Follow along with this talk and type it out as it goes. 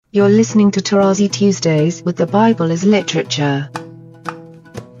You're listening to Tarazi Tuesdays with the Bible as Literature.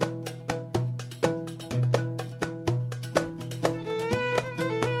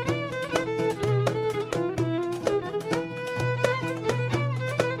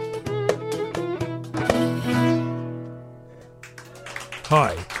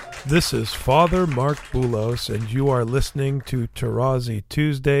 Hi, this is Father Mark Boulos, and you are listening to Tarazi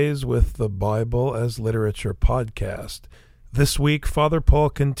Tuesdays with the Bible as Literature podcast. This week, Father Paul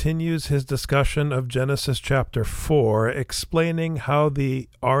continues his discussion of Genesis chapter 4, explaining how the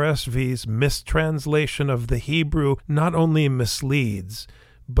RSV's mistranslation of the Hebrew not only misleads,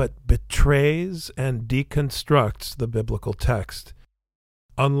 but betrays and deconstructs the biblical text.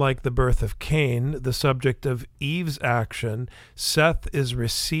 Unlike the birth of Cain, the subject of Eve's action, Seth is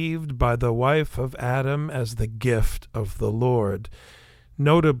received by the wife of Adam as the gift of the Lord.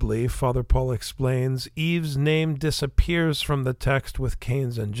 Notably, Father Paul explains, Eve's name disappears from the text with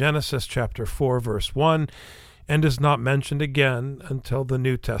Cain's in Genesis chapter 4, verse 1, and is not mentioned again until the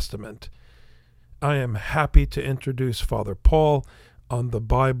New Testament. I am happy to introduce Father Paul on the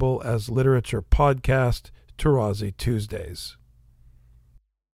Bible as Literature podcast, Tarazi Tuesdays.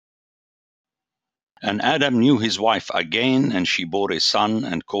 And Adam knew his wife again, and she bore a son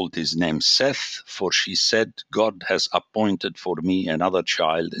and called his name Seth, for she said, God has appointed for me another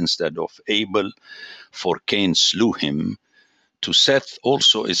child instead of Abel, for Cain slew him. To Seth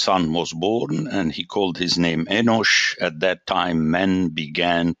also a son was born, and he called his name Enosh. At that time men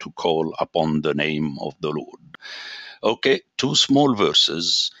began to call upon the name of the Lord. Okay, two small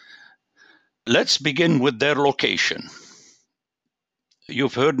verses. Let's begin with their location.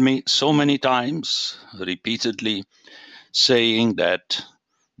 You've heard me so many times, repeatedly, saying that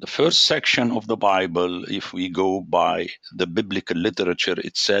the first section of the Bible, if we go by the biblical literature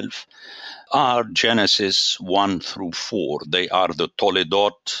itself, are Genesis 1 through 4. They are the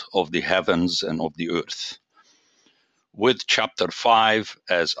Toledot of the heavens and of the earth. With chapter 5,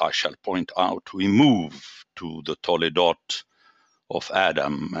 as I shall point out, we move to the Toledot of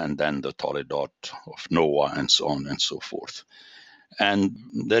Adam and then the Toledot of Noah and so on and so forth. And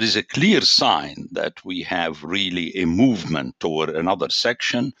there is a clear sign that we have really a movement toward another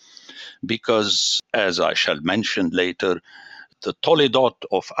section because, as I shall mention later, the Toledot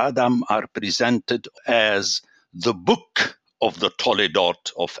of Adam are presented as the book of the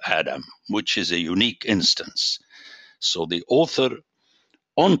Toledot of Adam, which is a unique instance. So the author,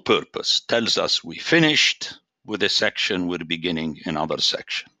 on purpose, tells us we finished with a section, we're beginning another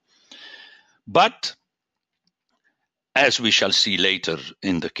section. But as we shall see later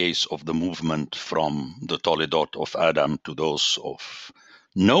in the case of the movement from the Toledot of Adam to those of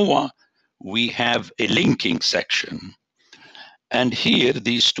Noah, we have a linking section. And here,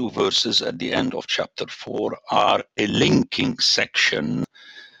 these two verses at the end of chapter 4 are a linking section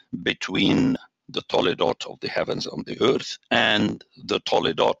between the Toledot of the heavens and the earth and the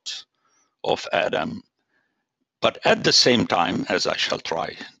Toledot of Adam. But at the same time, as I shall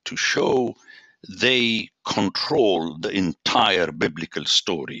try to show, they control the entire biblical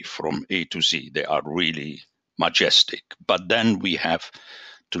story from A to Z. They are really majestic. But then we have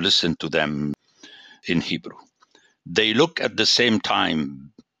to listen to them in Hebrew. They look at the same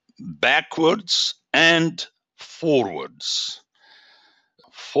time backwards and forwards.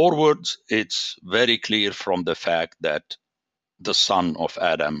 Forwards, it's very clear from the fact that the son of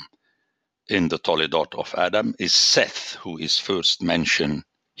Adam in the Toledot of Adam is Seth, who is first mentioned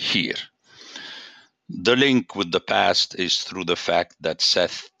here. The link with the past is through the fact that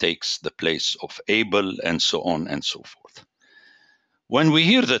Seth takes the place of Abel and so on and so forth. When we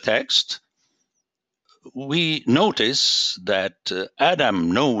hear the text, we notice that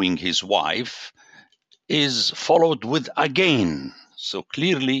Adam, knowing his wife, is followed with again. So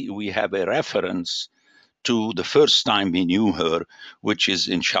clearly we have a reference to the first time he knew her, which is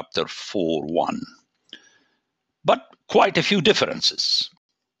in chapter 4:1. But quite a few differences.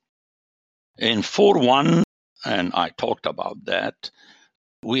 In 4:1, and I talked about that,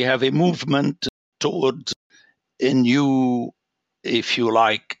 we have a movement toward a new, if you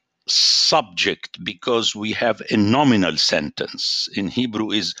like, subject, because we have a nominal sentence. In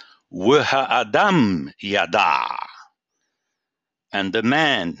Hebrew is Adam yada, and the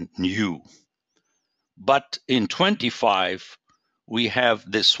man knew. But in 25, we have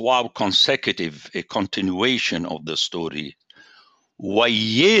this wow consecutive, a continuation of the story.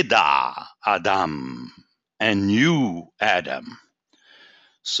 Wayeda Adam, and knew Adam.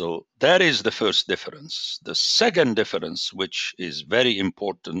 So that is the first difference. The second difference, which is very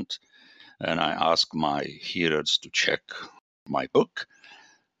important, and I ask my hearers to check my book.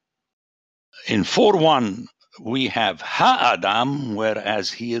 In 4:1, we have Ha-Adam,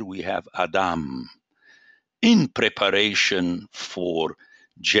 whereas here we have Adam, in preparation for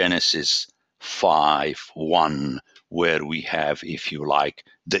Genesis 5:1, where we have, if you like,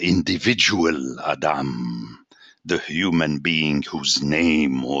 the individual Adam, the human being whose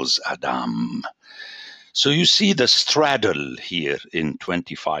name was Adam. So you see the straddle here in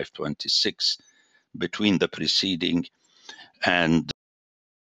 25:26 between the preceding and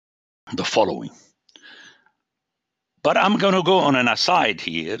the following. But I'm going to go on an aside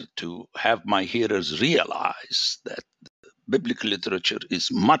here to have my hearers realize that biblical literature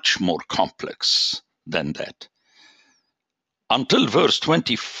is much more complex than that. Until verse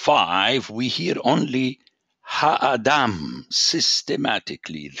 25, we hear only Ha-Adam,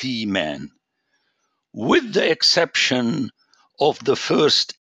 systematically, the man, with the exception of the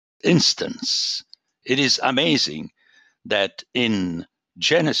first instance. It is amazing that in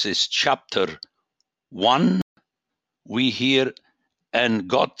Genesis chapter 1, we hear, and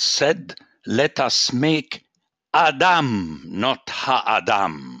God said, let us make Adam, not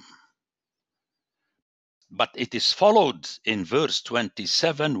Ha-Adam. But it is followed in verse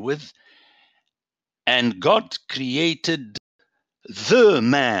 27 with, and God created the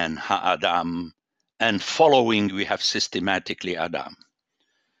man Ha-Adam, and following we have systematically Adam.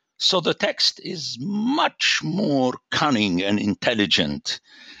 So the text is much more cunning and intelligent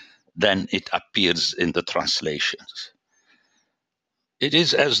than it appears in the translations. It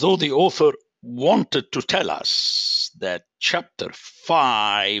is as though the author wanted to tell us that chapter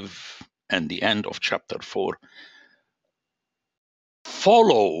 5 and the end of chapter 4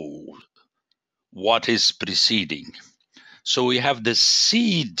 follow what is preceding. So we have the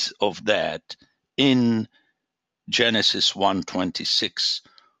seed of that in Genesis 1:26,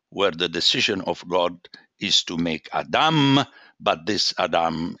 where the decision of God is to make Adam, but this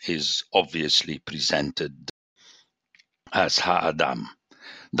Adam is obviously presented as Ha-Adam.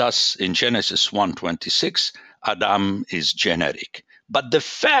 Thus, in Genesis 1:26, Adam is generic. But the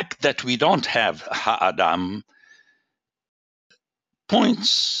fact that we don't have Ha-Adam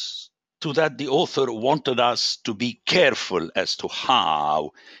points to that the author wanted us to be careful as to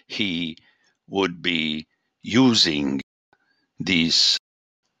how he would be using these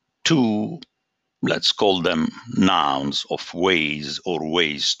two, let's call them nouns of ways or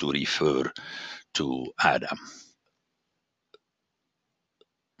ways to refer to Adam.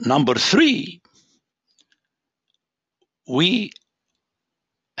 Number 3, we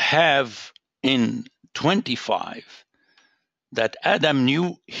have in 25 that Adam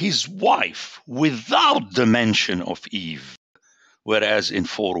knew his wife without the mention of Eve, whereas in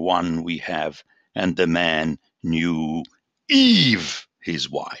 4:1 we have, and the man knew Eve, his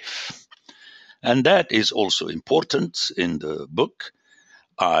wife. And that is also important in the book.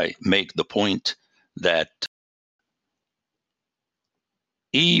 I make the point that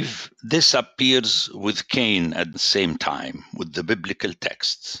Eve disappears with Cain at the same time with the biblical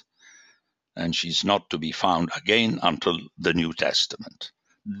texts, and she's not to be found again until the New Testament.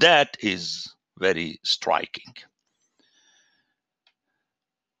 That is very striking.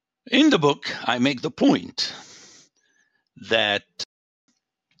 In the book, I make the point that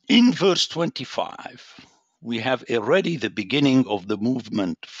in verse 25, we have already the beginning of the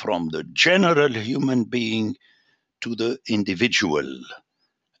movement from the general human being to the individual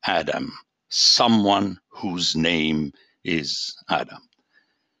Adam, someone whose name is Adam.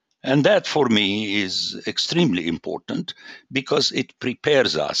 And that for me is extremely important because it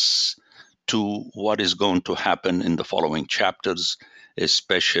prepares us to what is going to happen in the following chapters,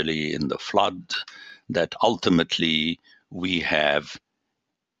 especially in the flood, that ultimately we have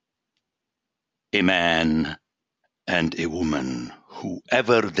a man and a woman,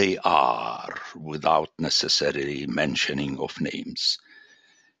 whoever they are, without necessarily mentioning of names.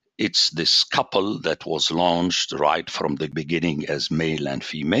 It's this couple that was launched right from the beginning as male and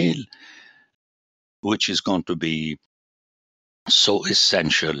female, which is going to be so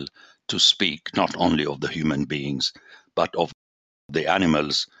essential to speak not only of the human beings, but of the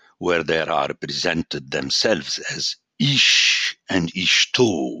animals, where they are presented themselves as Ish and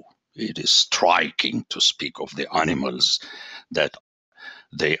Ishto. It is striking to speak of the animals that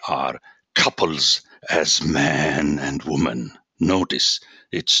they are couples as man and woman. Notice,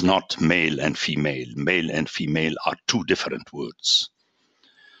 it's not male and female. Male and female are two different words.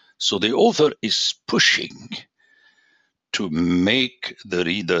 So the author is pushing to make the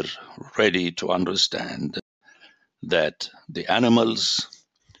reader ready to understand that the animals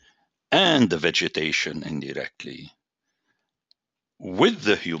and the vegetation indirectly, with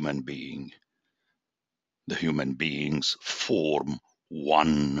the human being, the human beings form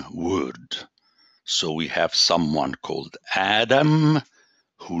one word. So we have someone called Adam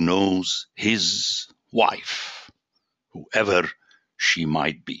who knows his wife, whoever she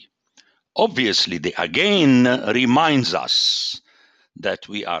might be. Obviously, the again reminds us that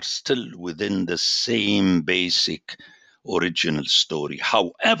we are still within the same basic original story.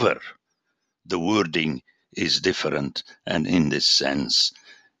 However, the wording is different, and in this sense,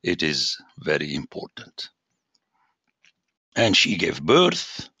 it is very important. And she gave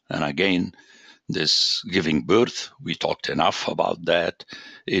birth, and again, this giving birth, we talked enough about that.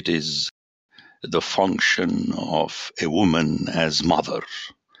 It is the function of a woman as mother,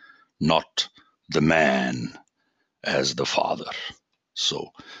 not the man as the father.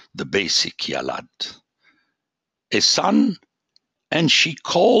 So the basic yalad. A son, and she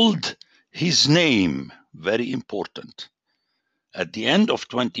called his name, very important. At the end of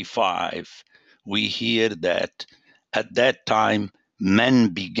 25, we hear that at that time men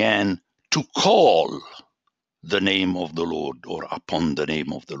began to call the name of the Lord or upon the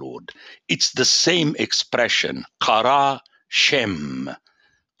name of the Lord. It's the same expression, Kara Shem,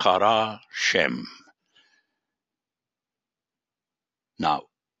 Kara Shem. Now,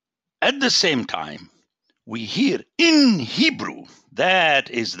 at the same time, we hear in Hebrew, that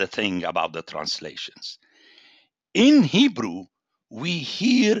is the thing about the translations. In Hebrew, we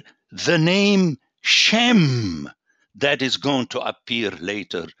hear the name Shem that is going to appear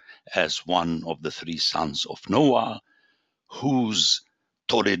later as one of the three sons of Noah, whose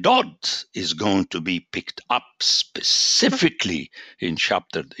Toledot is going to be picked up specifically in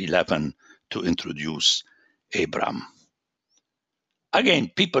chapter 11 to introduce Abram.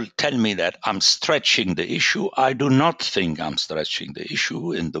 Again, people tell me that I'm stretching the issue. I do not think I'm stretching the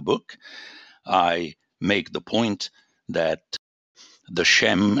issue in the book. I make the point that the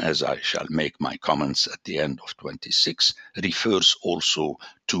Shem, as I shall make my comments at the end of 26, refers also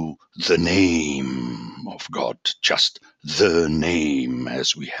to the name of God, just the name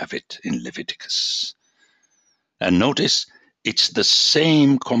as we have it in Leviticus. And notice, it's the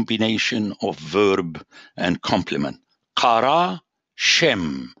same combination of verb and complement. Kara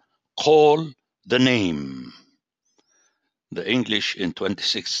Shem, call the name. The English in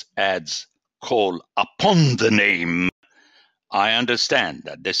 26 adds, call upon the name. I understand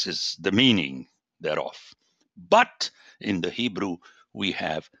that this is the meaning thereof. But in the Hebrew, we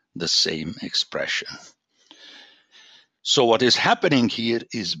have the same expression. So what is happening here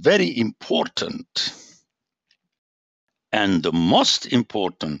is very important. And the most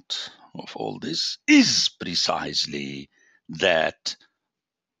important of all this is precisely that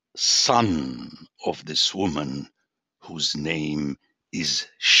son of this woman whose name is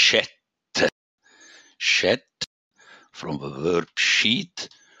Shet. Shet, from the verb sheet,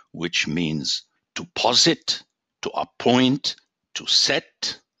 which means to posit, to appoint, to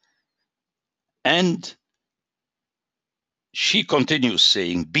set. And she continues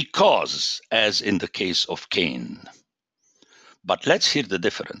saying, because, as in the case of Cain. But let's hear the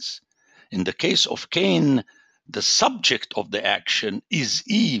difference. In the case of Cain, the subject of the action is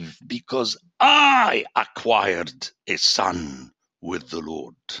Eve, because I acquired a son with the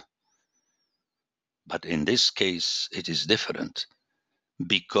Lord. But in this case, it is different,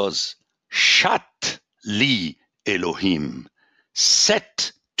 because Shat li Elohim,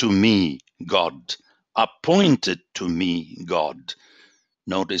 set to me God, appointed to me God.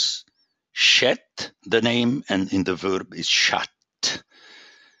 Notice Shet, the name, and in the verb is Shat.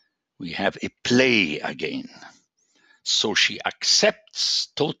 We have a play again. So she accepts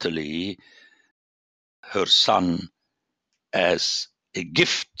totally her son as a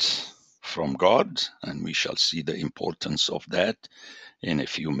gift from God, and we shall see the importance of that in a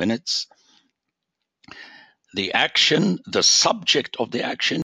few minutes. The action, the subject of the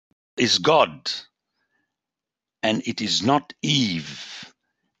action is God, and it is not Eve.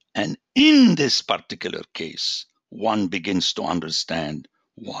 And in this particular case, one begins to understand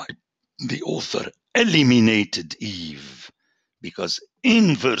why the author eliminated Eve, because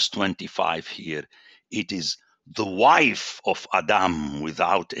in verse 25 here, it is the wife of Adam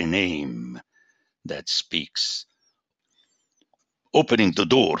without a name that speaks, opening the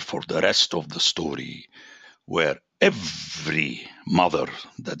door for the rest of the story, where every mother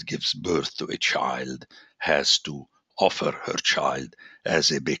that gives birth to a child has to offer her child as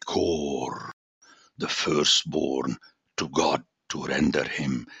a bekor, the firstborn, to God to render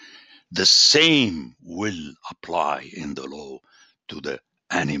him. The same will apply in the law to the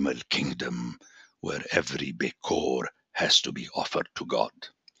animal kingdom, where every bekor has to be offered to God.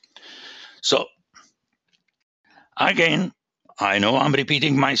 So, again, I know I'm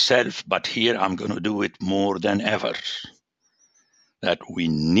repeating myself, but here I'm going to do it more than ever. that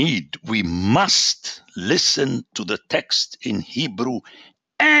we must listen to the text in Hebrew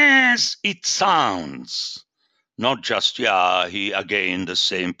as it sounds. Not just, he again, the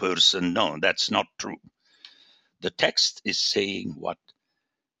same person. No, that's not true. The text is saying what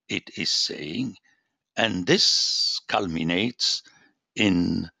it is saying, and this culminates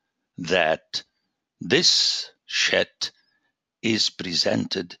in that this Shet is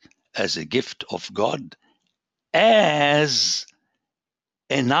presented as a gift of God, as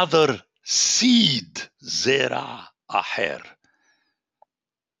another seed, Zera Aher.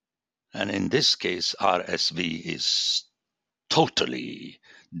 And in this case, RSV is totally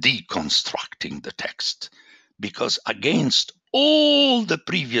deconstructing the text, because against all the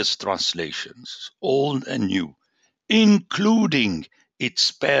previous translations, old and new, including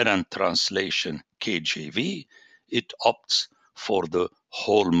its parent translation, KJV, it opts for the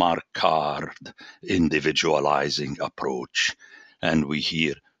hallmark card individualizing approach. And we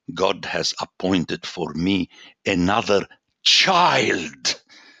hear, God has appointed for me another child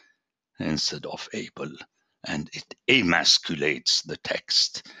instead of Abel. And it emasculates the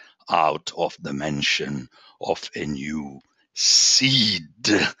text out of the mention of a new seed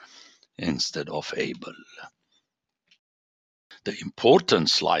instead of Abel. The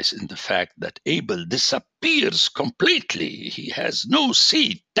importance lies in the fact that Abel disappears completely. He has no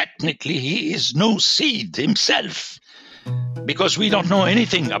seed. Technically, he is no seed himself, because we don't know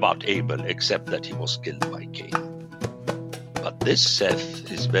anything about Abel except that he was killed by Cain. But this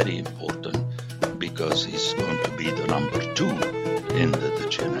Seth is very important, because he's going to be the number 2 in the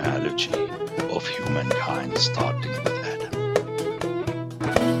genealogy of humankind, starting with Adam.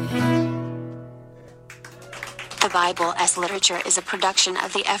 The Bible as Literature is a production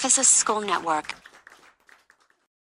of the Ephesus School Network.